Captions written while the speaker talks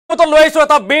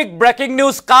এটা big breaking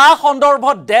news কা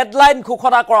সন্দৰ্ভত deadline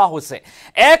ঘোষণা কৰা হৈছে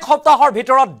এক সপ্তাহৰ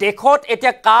ভিতৰত দেখত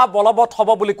এতিয়া কা বলৱৎ হ'ব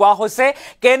বুলি কোৱা হৈছে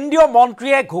কেন্দ্ৰীয়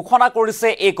মন্ত্ৰীয়ে ঘোষণা কৰিছে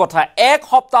এই কথা এক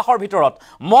সপ্তাহৰ ভিতৰত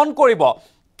মন কৰিব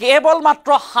কেৱল মাত্ৰ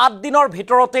 7 দিনৰ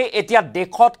ভিতৰতে এতিয়া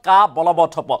দেখত কা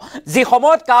বলৱৎ হ'ব যি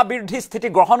সময়ত কা বিৰোধী স্থিতি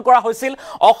গ্ৰহণ কৰা হৈছিল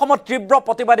অসমত তীব্ৰ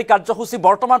প্ৰতিবাদী কাৰ্যসূচী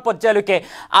বৰ্তমান পৰ্যায়লৈকে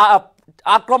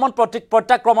আক্ৰমণ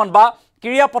প্ৰত্যাক্ৰমণ বা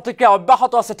ক্ৰিয়া প্ৰতিক্ৰিয়া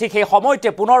অব্যাহত আছে ঠিক সেই সময়তে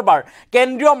পুনৰবাৰ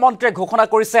কেন্দ্ৰীয় মন্ত্ৰীয়ে ঘোষণা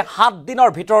কৰিছে 7 দিনৰ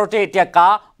ভিতৰতে এতিয়া কা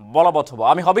বলৱৎ হ'ব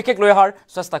আমি সবিশেষ লৈ অহাৰ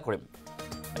চেষ্টা কৰিম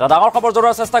এটা ডাঙৰ খবৰ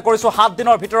জনোৱাৰ চেষ্টা কৰিছো 7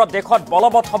 দিনৰ ভিতৰত দেখত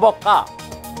বলৱৎ হ'ব কা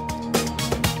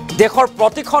দেশৰ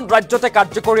প্ৰতিখন ৰাজ্যতে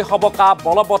কাৰ্যকৰী হ'ব কা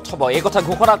বলৱৎ হ'ব এই কথা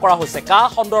ঘোষণা কৰা হৈছে কা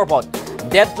সন্দৰ্ভত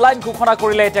ডেডলাইন ঘোষণা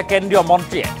কৰিলে এটা কেন্দ্ৰীয়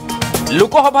মন্ত্ৰীয়ে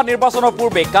লোকসভা নিৰ্বাচনৰ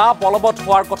পূৰ্বে কা বলৱৎ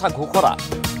হোৱাৰ কথা ঘোষণা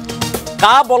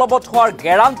কা বলৱৎ হোৱাৰ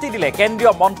গ্যাৰান্টি দিলে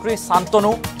কেন্দ্ৰীয় মন্ত্ৰী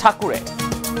শান্তনু ঠাকুৰে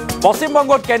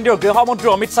পশ্চিমবংগত কেন্দ্ৰীয় গৃহমন্ত্ৰী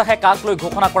অমিত শাহে কাক লৈ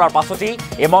ঘোষণা কৰাৰ পাছতেই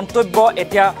এই মন্তব্য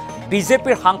এতিয়া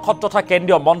বিজেপিৰ সাংসদ তথা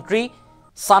কেন্দ্ৰীয় মন্ত্ৰী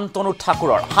শান্তনু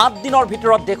ঠাকুৰৰ 7 দিনৰ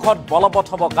ভিতৰত দেখত বলৱৎ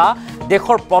হ'ব কা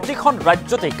দেশৰ প্ৰতিখন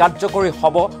ৰাজ্যতে কাৰ্যকৰী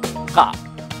হ'ব কা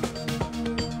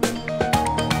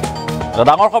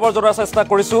ডাঙৰ খবৰ জনোৱাৰ চেষ্টা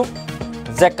কৰিছো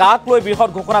যে কাক লৈ বৃহৎ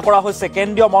ঘোষণা কৰা হৈছে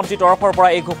কেন্দ্ৰীয় মন্ত্ৰীৰ তৰফৰ পৰা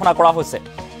এই ঘোষণা কৰা হৈছে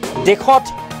দেখত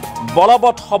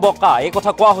বলৱৎ হ'ব কা এই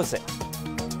কথা কোৱা হৈছে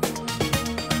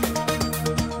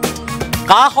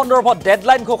কা সন্দৰ্ভত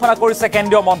ডেডলাইন ঘোষণা কৰিছে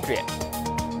কেন্দ্ৰীয় মন্ত্ৰীয়ে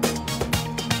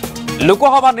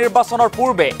লোকসভা নিৰ্বাচনৰ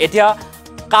পূৰ্বে এতিয়া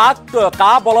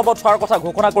কা বলৱৎ হোৱাৰ কথা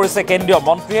ঘোষণা কৰিছে কেন্দ্ৰীয়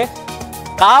মন্ত্ৰীয়ে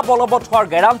কা বলৱৎ হোৱাৰ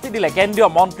গ্যাৰান্টি দিলে কেন্দ্ৰীয়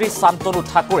মন্ত্ৰী শান্তনু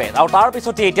ঠাকুৰে আৰু তাৰ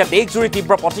পিছতে এতিয়া দেশজুৰি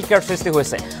তীব্ৰ প্ৰতিক্ৰিয়াৰ সৃষ্টি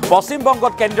হৈছে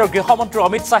পশ্চিমবংগত কেন্দ্ৰীয় গৃহমন্ত্ৰী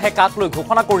অমিত শাহে কাক লৈ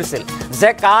ঘোষণা কৰিছিল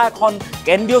যে কা এখন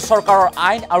কেন্দ্ৰীয় চৰকাৰৰ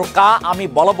আইন আৰু কা আমি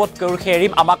বলৱৎ কৰি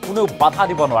এৰিম আমাক কোনো বাধা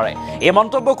দিব নোৱাৰে এই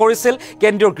মন্তব্য কৰিছিল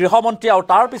কেন্দ্ৰীয় গৃহমন্ত্ৰী আৰু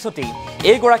তাৰ পিছতেই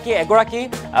এগৰাকী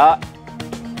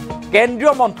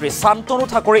কেন্দ্ৰীয় মন্ত্ৰী শান্তনু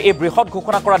ঠাকুৰে এই বৃহৎ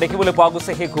ঘোষণা কৰা দেখিবলৈ পোৱা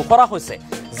গৈছে সেই ঘোষণা হৈছে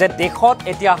যে দেশত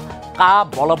এতিয়া কা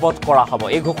বলৱৎ কৰা হ'ব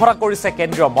এই ঘোষণা কৰিছে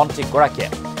কেন্দ্ৰীয় মন্ত্ৰীগৰাকীয়ে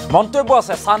মন্তব্য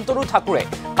আছে শান্তনু ঠাকুৰে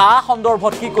কা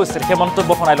সন্দৰ্ভত কি কৈছিল সেই মন্তব্য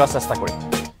শুনাই লোৱাৰ চেষ্টা কৰিম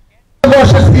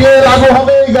লাগু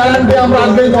হবে এই গ্যারান্টি আমরা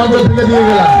আজকে মঞ্চ থেকে দিয়ে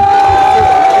গেলাম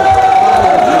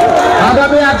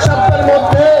আগামী এক সপ্তাহের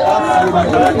মধ্যে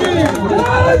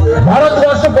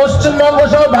ভারতবর্ষ পশ্চিমবঙ্গ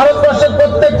সহ ভারতবর্ষের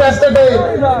প্রত্যেকটা স্টেটে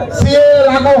সিএ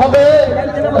লাগু হবে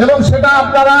এবং সেটা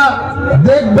আপনারা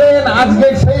দেখবেন আজকে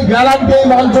সেই গ্যারান্টি এই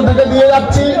মঞ্চ থেকে দিয়ে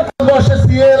যাচ্ছি ভারতবর্ষে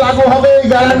সিএ লাগু হবে এই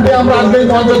গ্যারান্টি আমরা আজকে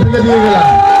মঞ্চ থেকে দিয়ে গেলাম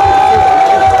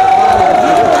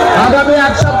আগামী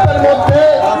এক সপ্তাহের মধ্যে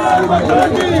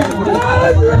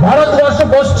ভারতবর্ষ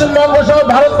পশ্চিমবঙ্গ সহ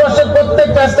ভারতবর্ষের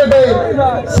প্রত্যেকটা স্টেটে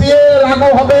সিএ লাগু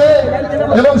হবে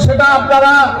এবং সেটা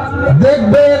আপনারা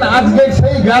দেখবেন আজকে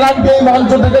সেই গ্যারান্টি এই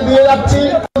মঞ্চ থেকে দিয়ে যাচ্ছি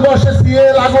ভারতবর্ষে সিএ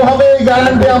লাগু হবে এই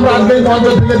গ্যারান্টি আমরা আজকে মঞ্চ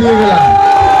থেকে দিয়ে গেলাম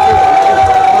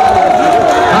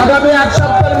আগামী এক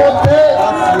সপ্তাহের মধ্যে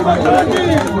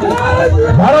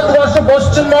ভারতবর্ষ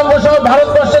পশ্চিমবঙ্গ সহ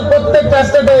ভারতবর্ষের প্রত্যেকটা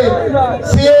স্টেটে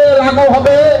সিএ লাগু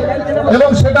হবে এবং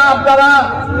সেটা আপনারা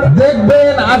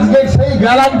দেখবেন আজকে সেই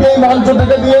গ্যারান্টি এই মঞ্চ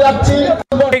থেকে দিয়ে যাচ্ছি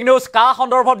নিউজ কা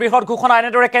সন্দৰ্ভত বৃহৎ ঘোষণা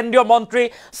এনেদৰে কেন্দ্ৰীয় মন্ত্ৰী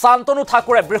শান্তনু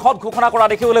ঠাকুৰে বৃহৎ ঘোষণা কৰা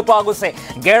দেখিবলৈ পোৱা গৈছে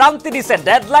গ্যাৰান্টি দিছে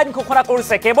ডেডলাইন ঘোষণা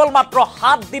কৰিছে কেৱল মাত্ৰ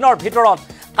 7 দিনৰ ভিতৰত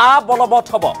কা বলৱৎ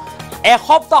হ'ব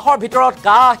এসপ্তাহৰ ভিতৰত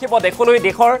কা আহিব দেখলৈ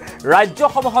দেশৰ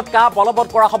ৰাজ্যসমূহত কা বলৱৎ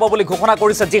কৰা হ'ব বুলি ঘোষণা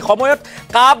কৰিছে যি সময়ত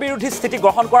কা বিৰোধী স্থিতি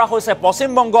গ্ৰহণ কৰা হৈছে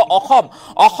পশ্চিমবংগ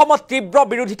অসমত তীব্ৰ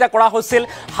বিৰোধিতা কৰা হৈছিল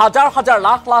হাজাৰ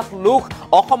লাখ লোক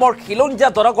অসমৰ খিলঞ্জীয়া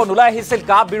জনগণ ওলাই আহিছিল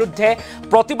কা বিৰুদ্ধে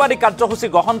প্ৰতিবাদী কাৰ্যসূচী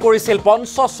গ্ৰহণ কৰিছিল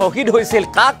পঞ্চ শ্বহীদ হৈছিল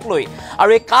কাক লৈ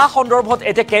আৰু এই কা সন্দৰ্ভত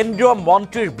এতিয়া কেন্দ্ৰীয়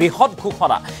মন্ত্ৰীৰ বৃহৎ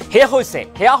ঘোষণা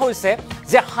সেয়া হৈছে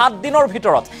যে 7 দিনৰ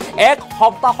ভিতৰত এক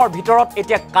সপ্তাহৰ ভিতৰত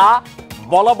এতিয়া কা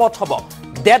বলৱৎ হ'ব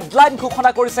ডেডলাইন ঘোষণা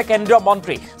কৰিছে কেন্দ্ৰীয়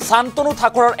মন্ত্ৰী শান্তনু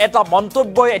ঠাকুৰৰ এটা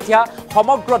মন্তব্যই এতিয়া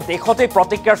সমগ্ৰ দেশতে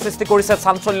প্ৰতিক্ৰিয়াৰ সৃষ্টি কৰিছে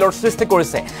চাঞ্চল্যৰ সৃষ্টি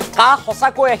কৰিছে কা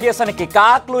সঁচাকৈ আহি আছে নেকি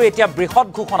কাক লৈ এতিয়া বৃহৎ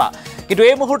ঘোষণা কিন্তু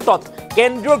এই মুহূৰ্তত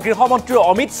কেন্দ্ৰীয় গৃহমন্ত্ৰী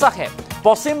অমিত শাহে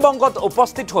পশ্চিমবংগত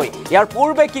উপস্থিত হৈ ইয়াৰ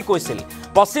পূৰ্বে কি কৈছিল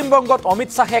পশ্চিমবংগত অমিত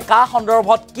শাহে কা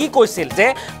সন্দৰ্ভত কি কৈছিল যে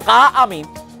কা আমি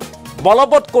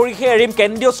বলৱৎ কৰিহে এৰিম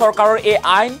কেন্দ্ৰীয় চৰকাৰৰ এই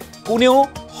আইন কোনেও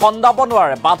খণ্ডাব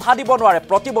নোৱাৰে বাধা দিব নোৱাৰে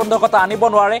প্ৰতিবন্ধকতা আনিব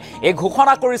নোৱাৰে এই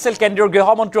ঘোষণা কৰিছিল কেন্দ্ৰীয়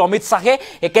গৃহমন্ত্ৰী অমিত শাহে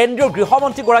এই কেন্দ্ৰীয়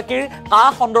গৃহমন্ত্ৰীগৰাকীৰ কা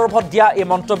সন্দৰ্ভত দিয়া এই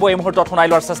মন্তব্য এই মুহূৰ্তত শুনাই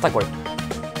লোৱাৰ চেষ্টা কৰিম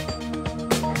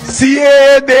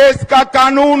सीए देश का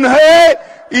कानून है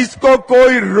इसको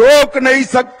कोई रोक नहीं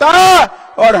सकता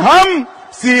और हम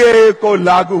सीए को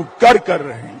लागू कर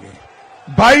रहेंगे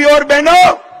भाई और बहनों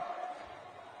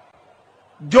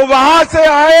जो वहां से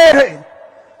आए हैं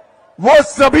वो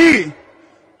सभी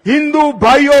हिंदू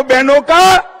भाइयों बहनों का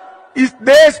इस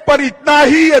देश पर इतना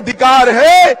ही अधिकार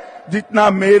है जितना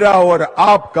मेरा और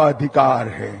आपका अधिकार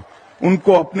है।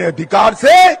 उनको अपने अधिकार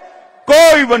से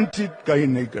कोई वंचित कहीं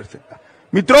नहीं कर सकता।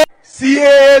 मित्रों,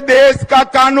 सीएए देश का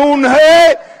कानून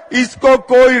है, इसको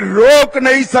कोई रोक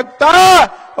नहीं सकता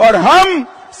और हम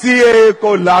सीएए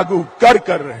को लागू कर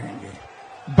रहेंगे।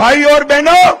 भाई और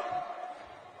बहनों,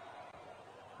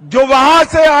 जो वहां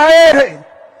से आए हैं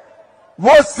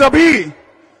वो सभी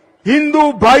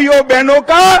हिंदू भाइयों बहनों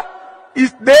का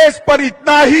इस देश पर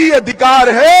इतना ही अधिकार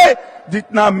है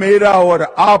जितना मेरा और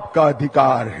आपका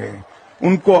अधिकार है।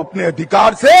 उनको अपने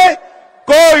अधिकार से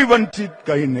कोई वंचित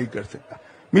कहीं नहीं कर सकता।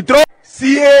 मित्रों,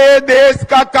 सीएए देश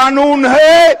का कानून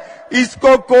है,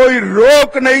 इसको कोई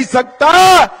रोक नहीं सकता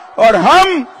और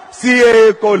हम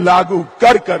सीएए को लागू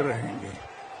कर रहेंगे।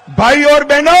 भाई और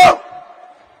बहनों,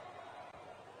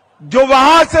 जो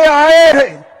वहां से आए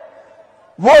हैं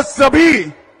वो सभी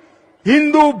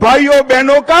हिंदू भाइयों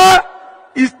बहनों का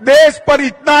इस देश पर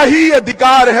इतना ही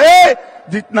अधिकार है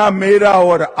जितना मेरा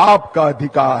और आपका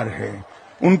अधिकार है।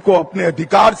 उनको अपने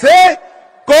अधिकार से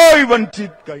कोई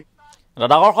वंचित कहीं।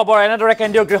 ডাঙৰ খবৰ এনেদৰে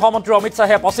কেন্দ্ৰীয় গৃহমন্ত্ৰী অমিত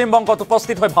শ্বাহে পশ্চিম বংগত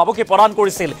উপস্থিত হৈ ভাবুকি প্ৰদান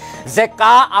কৰিছিল যে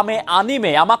কা আমি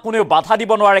আনিমে, আমাক কোনেও বাধা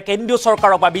দিব নোৱাৰে, কেন্দ্ৰীয়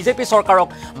চৰকাৰক বা বিজেপি চৰকাৰক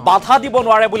বাধা দিব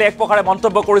নোৱাৰে বুলি এক প্ৰকাৰে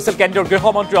মন্তব্য কৰিছিল কেন্দ্ৰীয়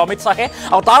গৃহমন্ত্ৰী অমিত শ্বাহে।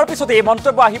 আৰু তাৰ পিছতে এই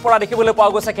মন্তব্য আহি পৰা দেখিবলৈ পোৱা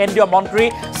গৈছে কেন্দ্ৰীয় মন্ত্ৰী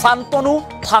শান্তনু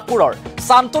ঠাকুৰৰ।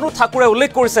 শান্তনু ঠাকুৰে উল্লেখ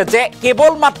কৰিছে যে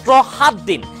কেৱল মাত্ৰ 7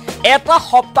 দিন, এটা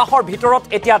সপ্তাহৰ ভিতৰত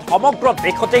এতিয়া সমগ্ৰ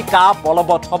দেশতে কা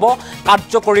বলৱৎ হ'ব,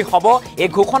 কাৰ্যকৰী হ'ব, এই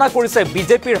ঘোষণা কৰিছে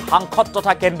বিজেপিৰ সাংসদ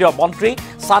তথা কেন্দ্ৰীয় মন্ত্ৰী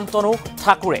শান্তনু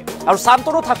ঠাকুৰে। আৰু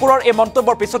শান্তনু ঠাকুৰৰ এই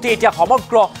মন্তব্যৰ পিছতে এতিয়া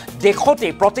সমগ্ৰ দেশতে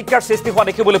প্ৰতিক্ৰিয়াৰ সৃষ্টি হোৱা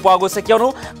দেখিবলৈ পোৱা গৈছে, কিয়নো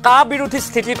কা বিৰোধী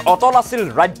স্থিতিত অটল আছিল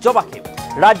ৰাজ্যবাসী।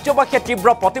 ৰাজ্যবাসীয়ে তীব্ৰ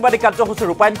প্ৰতিবাদী কাৰ্যসূচী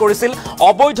ৰূপায়ণ কৰিছিল।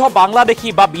 অবৈধ বাংলাদেশী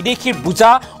বা বিদেশীৰ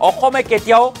বুজা অসমে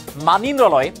কেতিয়াও মানি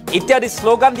নলয় ইত্যাদি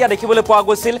শ্লোগান দিয়া দেখিবলৈ পোৱা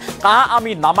গৈছিল। কা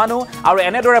আমি নামানো আৰু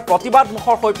এনেদৰে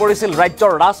প্ৰতিবাদমুখৰ হৈ পৰিছিল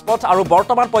ৰাজ্যৰ ৰাজপথ। আৰু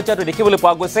বৰ্তমান পৰ্যায়ত দেখিবলৈ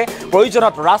পোৱা গৈছে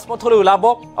প্ৰয়োজনত ৰাজপথলৈ ওলাব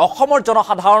অসমৰ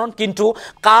জনসাধাৰণ, কিন্তু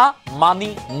কা মানি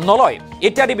নলয়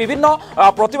ইত্যাদি বিভিন্ন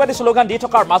প্ৰতিবাদী শ্লোগান দি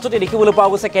থকাৰ মাজতে দেখিবলৈ পোৱা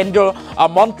গৈছে কেন্দ্ৰীয়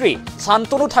মন্ত্ৰী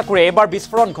শান্তনু ঠাকুৰে এবাৰ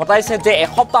বিস্ফোৰণ ঘটাইছে যে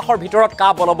এসপ্তাহৰ ভিতৰত কা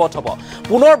বলৱৎ হ'ব।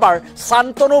 পুনৰবাৰ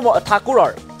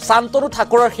শান্তনু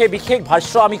ঠাকুৰৰ সেই বিশেষ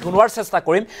ভাষ্য আমি শুনোৱাৰ চেষ্টা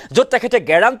কৰিম, য'ত তেখেতে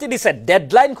গেৰাণ্টি দিছে,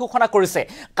 ডেডলাইন ঘোষণা কৰিছে,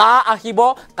 কা আহিব,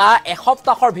 কা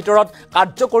এসপ্তাহৰ ভিতৰত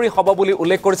কাৰ্যকৰী হ'ব বুলি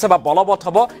উল্লেখ কৰিছে বা বলৱৎ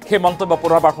হ'ব। সেই মন্তব্য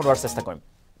পুনৰবাৰ শুনোৱাৰ চেষ্টা কৰিম।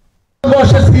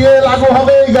 লাগু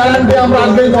হবে এই গ্যারান্টি আমরা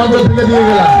আজকে মঞ্চ থেকে দিয়ে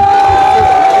গেলাম।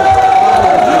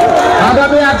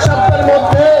 আগামী এক সপ্তাহের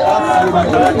মধ্যে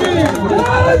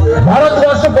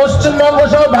ভারতবর্ষ, পশ্চিমবঙ্গ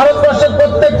সহ ভারতবর্ষের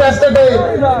প্রত্যেকটা স্টেটে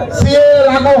সিএ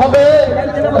লাগু হবে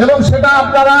এবং সেটা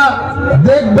আপনারা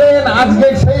দেখবেন। আজকে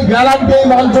সেই গ্যারান্টি এই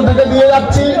মঞ্চ থেকে দিয়ে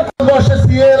যাচ্ছি। ভারতবর্ষে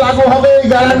সিএ লাগু হবে এই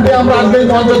গ্যারান্টি আমরা আজকে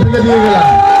মঞ্চ থেকে দিয়ে গেলাম।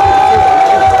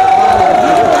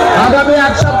 আগামী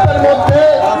এক সপ্তাহের মধ্যে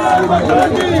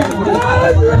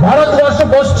ভারতবর্ষ,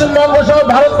 পশ্চিমবঙ্গ সহ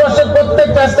ভারতবর্ষের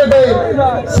প্রত্যেকটা স্টেটে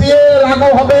সিএ লাগু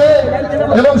হবে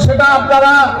এবং সেটা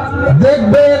আপনারা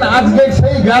দেখবেন। আজকে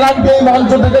সেই গ্যারান্টি এই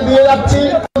মঞ্চ থেকে দিয়ে যাচ্ছি।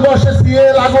 ভারতবর্ষে সিএ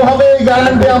লাগু হবে এই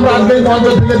গ্যারান্টি আমরা আজকে মঞ্চ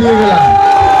থেকে দিয়ে গেলাম।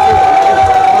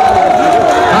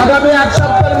 আগামী এক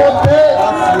সপ্তাহের মধ্যে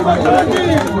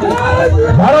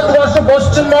ভারতবর্ষ,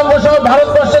 পশ্চিমবঙ্গ সহ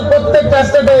ভারতবর্ষের প্রত্যেকটা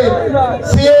স্টেটে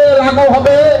সিএ লাগু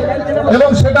হবে এবং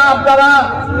সেটা আপনারা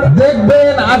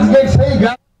দেখবেন। আজকে সেই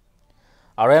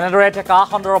আৰু এনেদৰে এতিয়া কা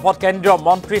সন্দৰ্ভত কেন্দ্ৰীয়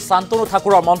মন্ত্ৰী শান্তনু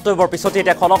ঠাকুৰৰ মন্তব্যৰ পিছতে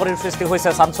এতিয়া খলকলিৰ সৃষ্টি হৈছে,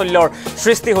 চাঞ্চল্যৰ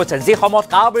সৃষ্টি হৈছে। যি সময়ত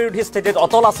কা বিৰোধী স্থিতিত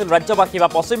অটল আছিল ৰাজ্যবাসী বা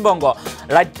পশ্চিমবংগ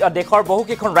দেশৰ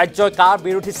বহুকেইখন ৰাজ্যই কা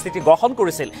বিৰোধী স্থিতি গ্ৰহণ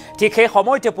কৰিছিল, ঠিক সেই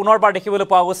সময়তে পুনৰবাৰ দেখিবলৈ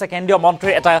পোৱা গৈছে কেন্দ্ৰীয়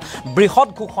মন্ত্ৰীৰ এটা বৃহৎ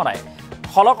ঘোষণাই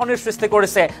খলকনিৰ সৃষ্টি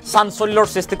কৰিছে, চাঞ্চল্যৰ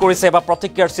সৃষ্টি কৰিছে বা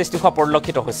প্ৰতিক্ৰিয়াৰ সৃষ্টি হোৱা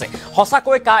পৰিলক্ষিত হৈছে।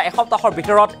 সঁচাকৈ কা এসপ্তাহৰ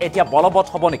ভিতৰত এতিয়া বলৱৎ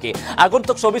হ'ব নেকি?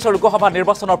 আগন্তুক 24 লোকসভা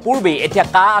নিৰ্বাচনৰ পূৰ্বেই এতিয়া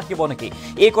কা আহিব নেকি?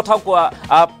 এই কথাও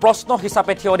প্ৰশ্ন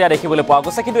হিচাপে থিয় দিয়া দেখিবলৈ পোৱা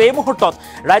গৈছে। কিন্তু এই মুহূৰ্তত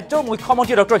ৰাজ্যৰ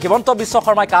মুখ্যমন্ত্ৰী ডক্টৰ হিমন্ত বিশ্ব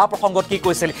শৰ্মাই কা প্ৰসংগত কি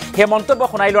কৈছিল সেই মন্তব্য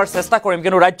শুনাই লোৱাৰ চেষ্টা কৰিম।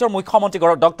 কিন্তু ৰাজ্যৰ মুখ্যমন্ত্ৰী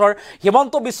ডক্টৰ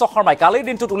হিমন্ত বিশ্ব শৰ্মাই কালিৰ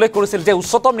দিনটোত উল্লেখ কৰিছিল যে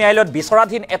উচ্চতম ন্যায়ালয়ত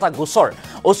বিচৰাধীন এটা গোচৰ,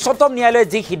 উচ্চতম ন্যায়ালয়ে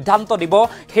যি সিদ্ধান্ত দিব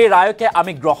সেই ৰায়কে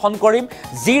আমি গ্ৰহণ কৰিম।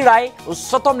 যি ৰায়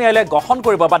উচ্চতম ন্যায়ালয়ে গ্ৰহণ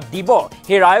কৰিব বা দিব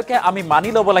সেই ৰায়কে আমি মানি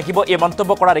ল'ব লাগিব, এই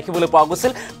মন্তব্য কৰা দেখিবলৈ পোৱা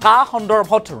গৈছিল। কা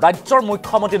সন্দৰ্ভত ৰাজ্যৰ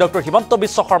মুখ্যমন্ত্ৰী ডক্টৰ হিমন্ত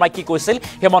বিশ্ব শৰ্মাই কি কৈছিল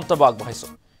সেই মন্তব্য আগবঢ়াইছো।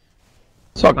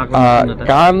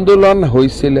 কা আন্দোলন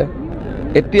হৈছিলে,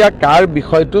 এতিয়া কাৰ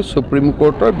বিষয়টো সুপ্ৰিম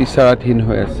কোৰ্টৰ বিচাৰাধীন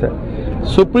হৈ আছে।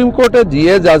 সুপ্ৰিম কোৰ্টে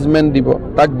যিয়ে জাজমেণ্ট দিব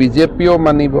তাক বিজেপিও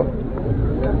মানিব,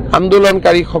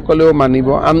 আন্দোলনকাৰীসকলেও মানিব,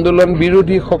 আন্দোলন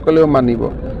বিৰোধীসকলেও মানিব।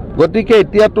 গতিকে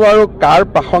এতিয়াতো আৰু কাৰ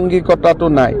প্ৰাসংগিকতাটো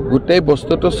নাই, গোটেই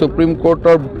বস্তুটো সুপ্ৰিম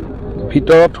কোৰ্টৰ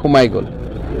ভিতৰত সোমাই গ'ল।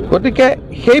 গতিকে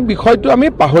সেই বিষয়টো আমি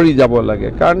পাহৰি যাব লাগে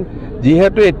কাৰণ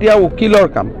যেহেতু এতিয়া উকিলৰ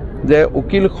কাম যে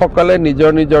উকিলসকলে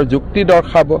নিজৰ নিজৰ যুক্তি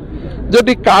দৰ্শাব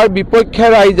যদি কাৰ বিপক্ষে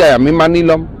ৰায় যায় আমি মানি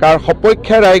ল'ম কাৰ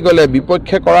সপক্ষে ৰায় গ'লে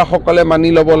বিপক্ষে কৰা সকলে মানি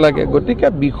ল'ব লাগে গতিকে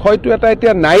বিষয়টো এটা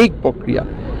এতিয়া ন্যায়িক প্ৰক্ৰিয়া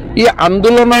ই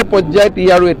আন্দোলনৰ পৰ্যায়ত ই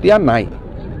আৰু এতিয়া নাই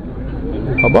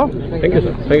হ'ব থ্যাংক ইউ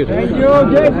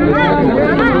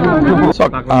স্যাৰ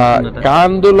কা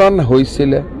আন্দোলন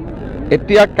হৈছিল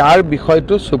এতিয়া কাৰ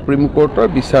বিষয়টো সুপ্ৰিম কোৰ্টৰ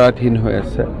বিচাৰাধীন হৈ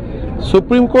আছে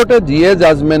সুপ্ৰিম কোৰ্টে যিয়ে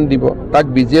জাজমেণ্ট দিব তাক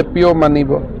বিজেপিও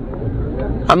মানিব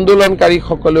আন্দোলনকাৰী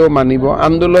সকলেও মানিব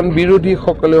আন্দোলন বিৰোধী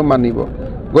সকলেও মানিব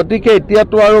গতিকে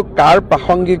এতিয়াতো আৰু কাৰ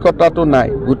প্ৰাসংগিকতাটো নাই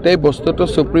গোটেই বস্তুটো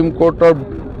সুপ্ৰিম কোৰ্টৰ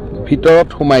ভিতৰত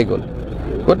সোমাই গ'ল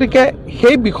গতিকে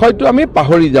সেই বিষয়টো আমি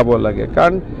পাহৰি যাব লাগে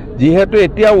কাৰণ যেহেতু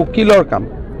এতিয়া উকিলৰ কাম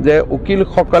যে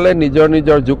উকিলসকলে নিজৰ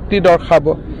নিজৰ যুক্তি দৰ্শাব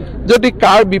যদি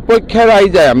কাৰ বিপক্ষে ৰায়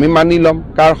যায় আমি মানি ল'ম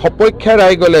কাৰ সপক্ষে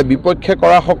ৰায় গ'লে বিপক্ষে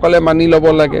কৰা সকলে মানি ল'ব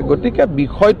লাগে গতিকে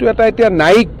বিষয়টো এটা এতিয়া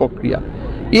ন্যায়িক প্ৰক্ৰিয়া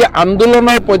ই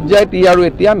আন্দোলনৰ পৰ্যায়ত ই আৰু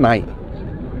এতিয়া নাই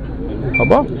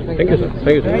হ'ব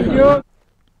থ্যাংক ইউ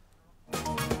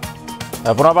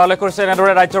পুনৰবাৰলৈ কৰিছে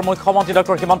এনেদৰে ৰাজ্যৰ মুখ্যমন্ত্ৰী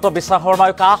ডক্টৰ হিমন্ত বিশ্ব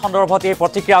শৰ্মাই কা সন্দৰ্ভত এই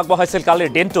প্ৰতিক্ৰিয়া আগবঢ়াইছিল কালিৰ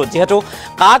দিনটোত যিহেতু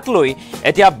কাক লৈ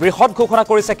এতিয়া বৃহৎ ঘোষণা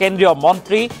কৰিছে কেন্দ্ৰীয়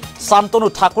মন্ত্ৰী শান্তনু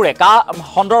ঠাকুৰে কা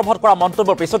সন্দৰ্ভত কৰা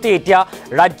মন্তব্যৰ পিছতে এতিয়া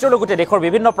ৰাজ্যৰ লগতে দেশৰ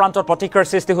বিভিন্ন প্ৰান্তত প্ৰতিক্ৰিয়াৰ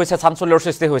সৃষ্টি হৈছে চাঞ্চল্যৰ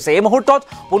সৃষ্টি হৈছে এই মুহূৰ্তত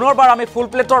পুনৰবাৰ আমি ফুল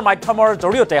প্লেটৰ মাধ্যমৰ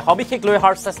জৰিয়তে সবিশেষ লৈ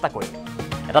অহাৰ চেষ্টা কৰিম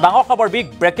এটা ডাঙৰ খবৰ big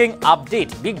breaking update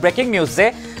big breaking news যে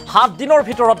 7 দিনৰ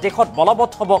ভিতৰত দেশত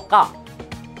বলৱৎ হ'ব কা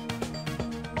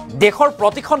দেশৰ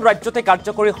প্ৰতিখন ৰাজ্যতে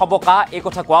কাৰ্যকৰী হ'ব কা এই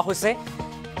কথা কোৱা হৈছে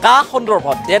কা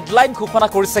সন্দৰ্ভত ডেডলাইন ঘোষণা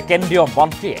কৰিছে কেন্দ্ৰীয়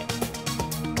মন্ত্ৰীয়ে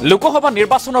লোকসভা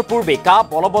নিৰ্বাচনৰ পূৰ্বে কা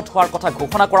বলৱৎ হোৱাৰ কথা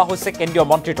ঘোষণা কৰা হৈছে কেন্দ্ৰীয়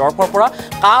মন্ত্ৰীৰ তৰফৰ পৰা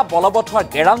কা বলৱৎ হোৱাৰ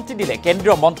গেৰাণ্টি দিলে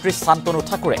কেন্দ্ৰীয় মন্ত্ৰী শান্তনু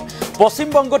ঠাকুৰে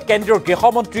পশ্চিমবংগত কেন্দ্ৰীয়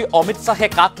গৃহমন্ত্ৰী অমিত শ্বাহে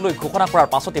কাক লৈ ঘোষণা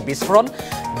কৰাৰ পাছতে বিস্ফোৰণ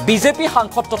বিজেপি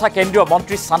সাংসদ তথা কেন্দ্ৰীয়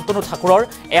মন্ত্ৰী শান্তনু ঠাকুৰৰ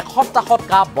এসপ্তাহত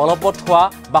কা বলৱৎ হোৱা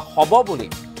বা হ'ব বুলি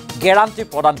গেৰাণ্টি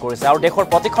প্ৰদান কৰিছে আৰু দেশৰ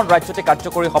প্ৰতিখন ৰাজ্যতে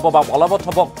কাৰ্যকৰী হ'ব বা বলৱৎ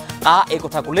হ'ব কা এই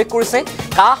কথা উল্লেখ কৰিছে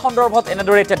কা সন্দৰ্ভত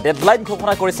এনেদৰে এটা ডেডলাইন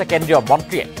ঘোষণা কৰিছে কেন্দ্ৰীয়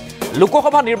মন্ত্ৰীয়ে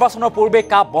লোকসভা নিৰ্বাচনৰ পূৰ্বে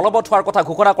কা বলৱৎ হোৱাৰ কথা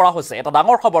ঘোষণা কৰা হৈছে এটা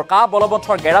ডাঙৰ খবৰ কা বলৱৎ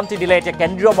হোৱাৰ গেৰাণ্টি দিলে এতিয়া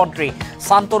কেন্দ্ৰীয় মন্ত্ৰী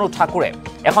শান্তনু ঠাকুৰে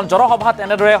এখন জনসভাত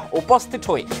এনেদৰে উপস্থিত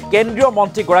হৈ কেন্দ্ৰীয়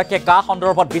মন্ত্ৰীগৰাকীয়ে কা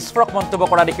সন্দৰ্ভত বিস্ফোৰক মন্তব্য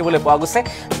কৰা দেখিবলৈ পোৱা গৈছে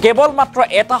কেৱল মাত্ৰ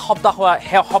এটা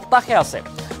সপ্তাহে আছে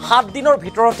 7 দিনৰ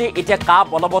ভিতৰতে এতিয়া কা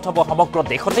বলৱৎ হ'ব সমগ্ৰ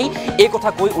দেশতেই এই কথা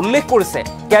কৈ উল্লেখ কৰিছে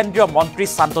কেন্দ্ৰীয় মন্ত্ৰী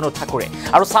শান্তনু ঠাকুৰে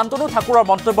আৰু শান্তনু ঠাকুৰৰ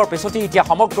মন্তব্যৰ পিছতে এতিয়া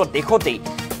সমগ্ৰ দেশতেই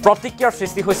প্ৰতিক্ৰিয়াৰ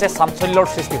সৃষ্টি হৈছে চাঞ্চল্যৰ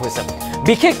সৃষ্টি হৈছে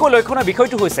বিশেষকৈ লক্ষণীয়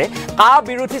বিষয়টো হৈছে কা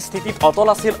বিৰোধী স্থিতিত অটল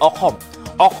আছিল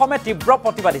অসমে তীব্ৰ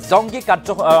প্ৰতিবাদী জংগী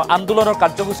আন্দোলনৰ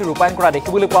কাৰ্যসূচী ৰূপায়ণ কৰা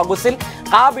দেখিবলৈ পোৱা গৈছিল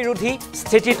কা বিৰোধী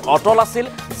স্থিতিত অটল আছিল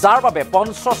যাৰ বাবে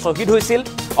পঞ্চ শ্বহীদ হৈছিল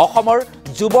অসমৰ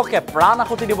যুৱকে প্ৰাণ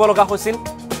আহুতি দিব লগা হৈছিল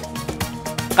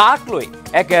কাক লৈ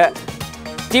এক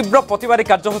তীব্ৰ প্ৰতিবাদী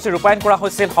কাৰ্যসূচী ৰূপায়ণ কৰা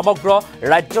হৈছিল সমগ্ৰ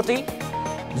ৰাজ্যতেই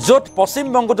য'ত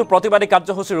পশ্চিমবংগতো প্ৰতিবাদী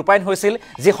কাৰ্যসূচী ৰূপায়ণ হৈছিল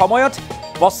যি সময়ত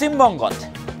পশ্চিমবংগত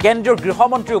কেন্দ্ৰীয়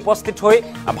গৃহমন্ত্ৰী উপস্থিত হৈ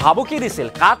ভাবুকি দিছিল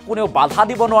কাক কোনেও বাধা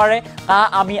দিব নোৱাৰে কা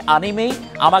আমি আনিমেই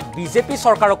আমাক বিজেপি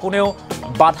চৰকাৰক কোনেও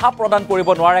বাধা প্ৰদান কৰিব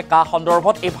নোৱাৰে কা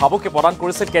সন্দৰ্ভত এই ভাবুকি প্ৰদান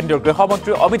কৰিছিল কেন্দ্ৰীয়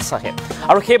গৃহমন্ত্ৰী অমিত শ্বাহে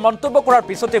আৰু সেই মন্তব্য কৰাৰ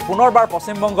পিছতে পুনৰবাৰ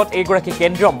পশ্চিমবংগত এইগৰাকী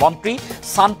কেন্দ্ৰীয় মন্ত্ৰী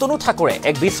শান্তনু ঠাকুৰে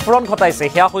এক বিস্ফোৰণ ঘটাইছে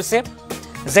সেয়া হৈছে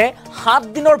যে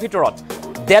 7 দিনৰ ভিতৰত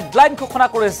ডেডলাইন ঘোষণা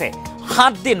কৰিছে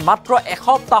 7 দিন মাত্ৰ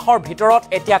এসপ্তাহৰ ভিতৰত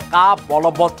এতিয়া কা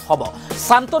বলৱৎ হ'ব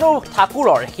শান্তনু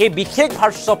ঠাকুৰৰ সেই বিশেষ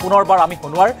ভাষ্য পুনৰবাৰ আমি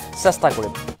শুনোৱাৰ চেষ্টা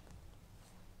কৰিম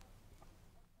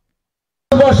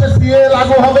বর্ষে সিএ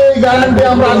লাগু হবে এই গ্যারান্টি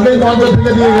আমরা আজকেই মঞ্চ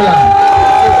থেকে দিয়ে গেলাম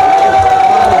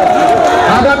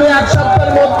আগামী এক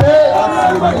সপ্তাহের মধ্যে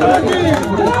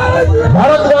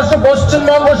ভারতবর্ষ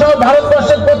পশ্চিমবঙ্গ সহ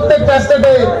ভারতবর্ষের প্রত্যেকটা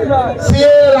স্টেটে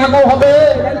সিএ লাগু হবে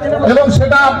এবং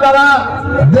সেটা আপনারা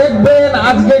দেখবেন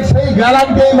আজকে সেই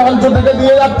গ্যারান্টি এই মঞ্চ থেকে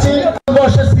দিয়ে যাচ্ছি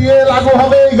ভারতবর্ষে সিএ লাগু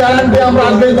হবে এই গ্যারান্টি আমরা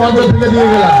আজকেই মঞ্চ থেকে দিয়ে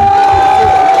গেলাম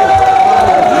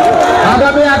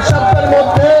আগামী এক সপ্তাহের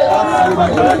মধ্যে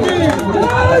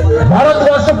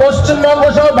ভারতবর্ষ পশ্চিমবঙ্গ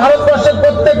সহ ভারতবর্ষের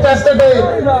প্রত্যেকটা স্টেটে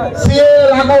সিএ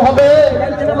লাগু হবে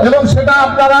এবং সেটা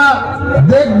আপনারা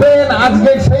দেখবেন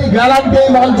আজকে সেই গ্যারান্টি এই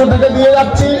মঞ্চ থেকে দিয়ে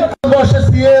যাচ্ছি ভারতবর্ষে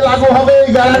সিএ লাগু হবে এই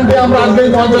গ্যারান্টি আমরা আজকে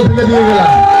এই মঞ্চ থেকে দিয়ে গেলাম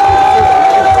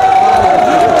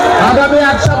আগামী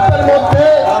এক সপ্তাহের মধ্যে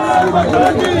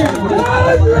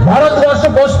ভারতবর্ষ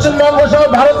পশ্চিমবঙ্গ সহ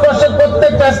ভারতবর্ষের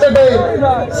প্রত্যেকটা স্টেটে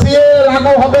সিএ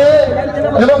লাগু হবে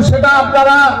এবং সেটা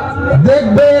আপনারা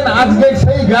দেখবেন আজকে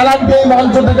সেই গ্যারান্টি এই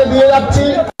মঞ্চ থেকে দিয়ে যাচ্ছি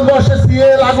ভারতবর্ষে সিএ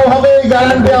লাগু হবে এই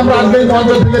গ্যারান্টি আমরা আজকে এই মঞ্চ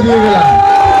থেকে দিয়ে গেলাম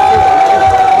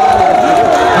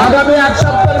আগামী এক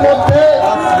সপ্তাহের মধ্যে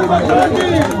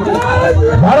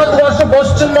ভারতবর্ষ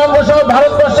পশ্চিমবঙ্গ সহ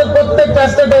ভারতবর্ষের প্রত্যেকটা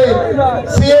স্টেটে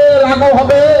সিএ লাগু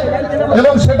হবে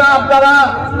এবং সেটা আপনারা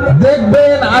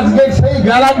দেখবেন আজকে সেই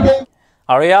গ্যারান্টি।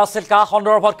 আর এয়া আছিল কা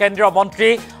সন্দৰ্ভত কেন্দ্ৰীয় মন্ত্ৰী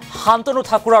শান্তনু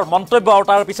ঠাকুৰৰ মন্তব্য আৰু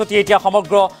তাৰ পিছতে এতিয়া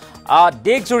সমগ্ৰ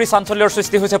দেশজুৰি চাঞ্চল্যৰ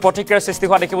সৃষ্টি হৈছে, প্ৰতিক্ৰিয়াৰ সৃষ্টি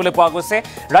হোৱা দেখিবলৈ পোৱা গৈছে।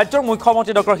 ৰাজ্যৰ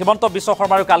মুখ্যমন্ত্ৰী ডক্টৰ হিমন্ত বিশ্ব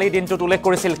শৰ্মাৰে কালি দিনটোত উল্লেখ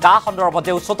কৰিছিল কা সন্দৰ্ভত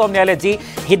যে উচ্চতম ন্যায়ালয়ে যি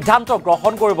সিদ্ধান্ত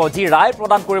গ্ৰহণ কৰিব, যি ৰায়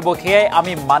প্ৰদান কৰিব সেয়াই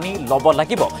আমি মানি ল'ব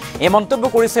লাগিব। এই মন্তব্য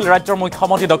কৰিছিল ৰাজ্যৰ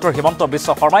মুখ্যমন্ত্ৰী ডক্টৰ হিমন্ত বিশ্ব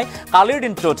শৰ্মাই। কালিৰ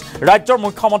দিনটোত ৰাজ্যৰ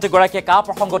মুখ্যমন্ত্ৰীগৰাকীয়ে কা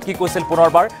প্ৰসংগত কি কৈছিল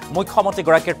পুনৰবাৰ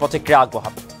মুখ্যমন্ত্ৰীগৰাকীৰ প্ৰতিক্ৰিয়া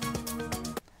আগবঢ়াব।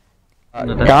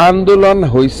 কা আন্দোলন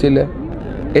হৈছিলে,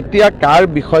 এতিয়া কাৰ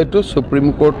বিষয়টো সুপ্ৰিম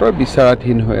কোৰ্টৰ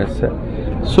বিচাৰাধীন হৈ আছে।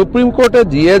 সুপ্ৰিম কোৰ্টে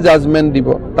যিয়ে জাজমেণ্ট দিব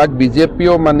তাক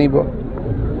বিজেপিও মানিব,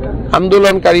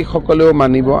 আন্দোলনকাৰীসকলেও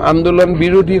মানিব, আন্দোলন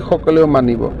বিৰোধীসকলেও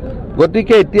মানিব।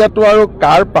 গতিকে এতিয়াতো আৰু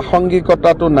কাৰ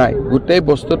প্ৰাসংগিকতাটো নাই, গোটেই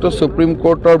বস্তুটো সুপ্ৰিম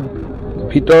কোৰ্টৰ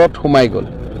ভিতৰত সোমাই গ'ল।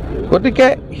 গতিকে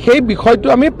সেই বিষয়টো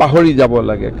আমি পাহৰি যাব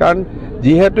লাগে, কাৰণ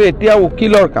যিহেতু এতিয়া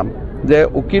উকিলৰ কাম যে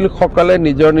উকিলসকলে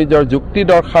নিজৰ নিজৰ যুক্তি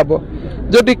দৰ্শাব।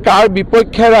 যদি কাৰ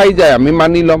বিপক্ষে ৰায় যায় আমি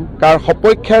মানি ল'ম, কাৰ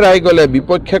সপক্ষে ৰায় গ'লে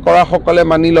বিপক্ষে কৰাসকলে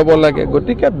মানি ল'ব লাগে।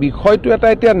 গতিকে বিষয়টো এটা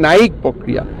এতিয়া ন্যায়িক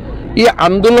প্ৰক্ৰিয়া, ই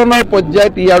আন্দোলনৰ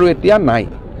পৰ্যায়ত ই আৰু এতিয়া নাই।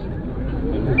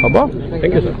 হ'ব,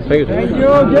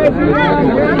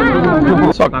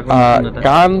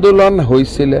 কা আন্দোলন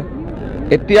হৈছিলে,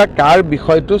 এতিয়া কাৰ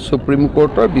বিষয়টো সুপ্ৰিম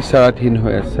কোৰ্টৰ বিচাৰাধীন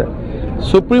হৈ আছে।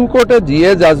 সুপ্ৰিম কোৰ্টে যিয়ে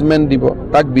জাজমেণ্ট দিব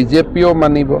তাক বিজেপিও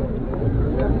মানিব,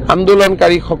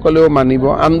 আন্দোলনকাৰীসকলেও মানিব,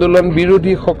 আন্দোলন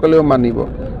বিৰোধীসকলেও মানিব।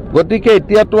 গতিকে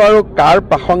এতিয়াতো আৰু কাৰ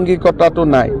প্ৰাসংগিকতাটো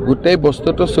নাই, গোটেই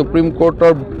বস্তুটো সুপ্ৰিম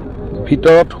কোৰ্টৰ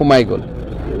ভিতৰত সোমাই গ'ল।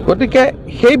 গতিকে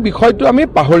সেই বিষয়টো আমি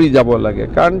পাহৰি যাব লাগে,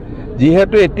 কাৰণ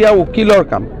যিহেতু এতিয়া উকিলৰ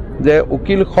কাম যে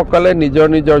উকিলসকলে নিজৰ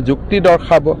নিজৰ যুক্তি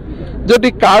দৰ্শাব। যদি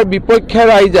কাৰ বিপক্ষে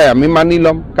ৰায় যায় আমি মানি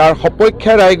ল'ম, কাৰ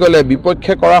সপক্ষে ৰায় গ'লে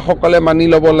বিপক্ষে কৰাসকলে মানি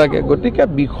ল'ব লাগে। গতিকে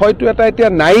বিষয়টো এটা এতিয়া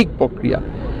ন্যায়িক প্ৰক্ৰিয়া,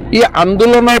 ই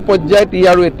আন্দোলনৰ পৰ্যায়ত ই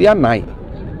আৰু এতিয়া নাই।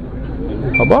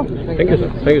 হ'ব,